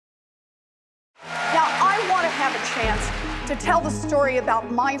have a chance to tell the story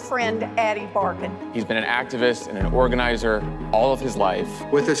about my friend, Ady Barkan. He's been an activist and an organizer all of his life.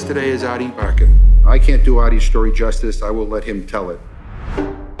 With us today is Ady Barkan. I can't do Ady's story justice. I will let him tell it.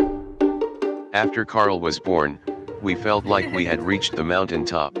 After Carl was born, we felt like we had reached the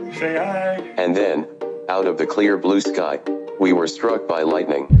mountaintop. Say hi. And then, out of the clear blue sky, we were struck by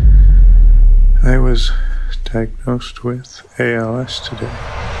lightning. I was diagnosed with ALS today.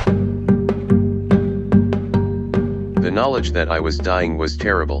 The knowledge that I was dying was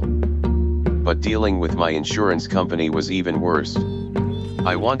terrible. But dealing with my insurance company was even worse.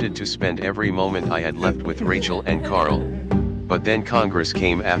 I wanted to spend every moment I had left with Rachel and Carl. But then Congress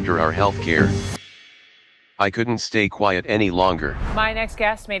came after our health care. I couldn't stay quiet any longer. My next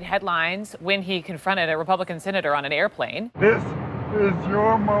guest made headlines when he confronted a Republican senator on an airplane. This is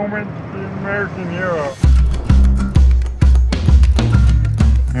your moment to be American hero.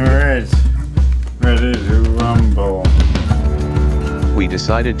 All right, ready to rumble. We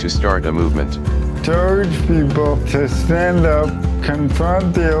decided to start a movement To urge people to stand up,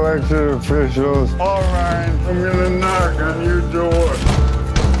 confront the elected officials. All right, I'm gonna knock on your door.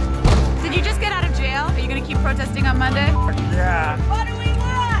 Did you just get out of jail? Are you gonna keep protesting on Monday? Yeah. What do we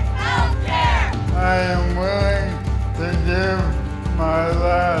want? Healthcare! I am willing to give my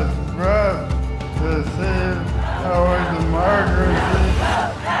last breath to save our democracy.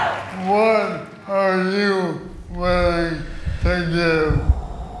 What are you willing to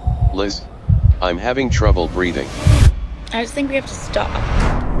give? Liz, I'm having trouble breathing. I just think we have to stop.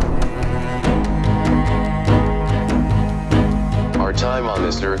 Our time on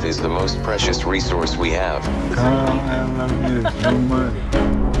this earth is the most precious resource we have. Carl, I love you so much.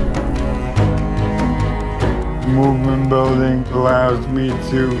 Movement building allows me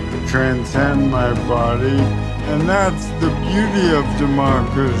to transcend my body, and that's the beauty of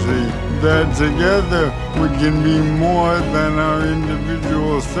democracy, that together we can be more than our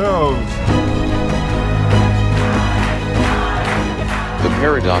individual selves. The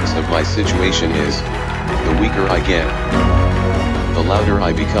paradox of my situation is, the weaker I get, the louder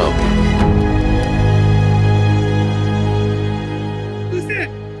I become.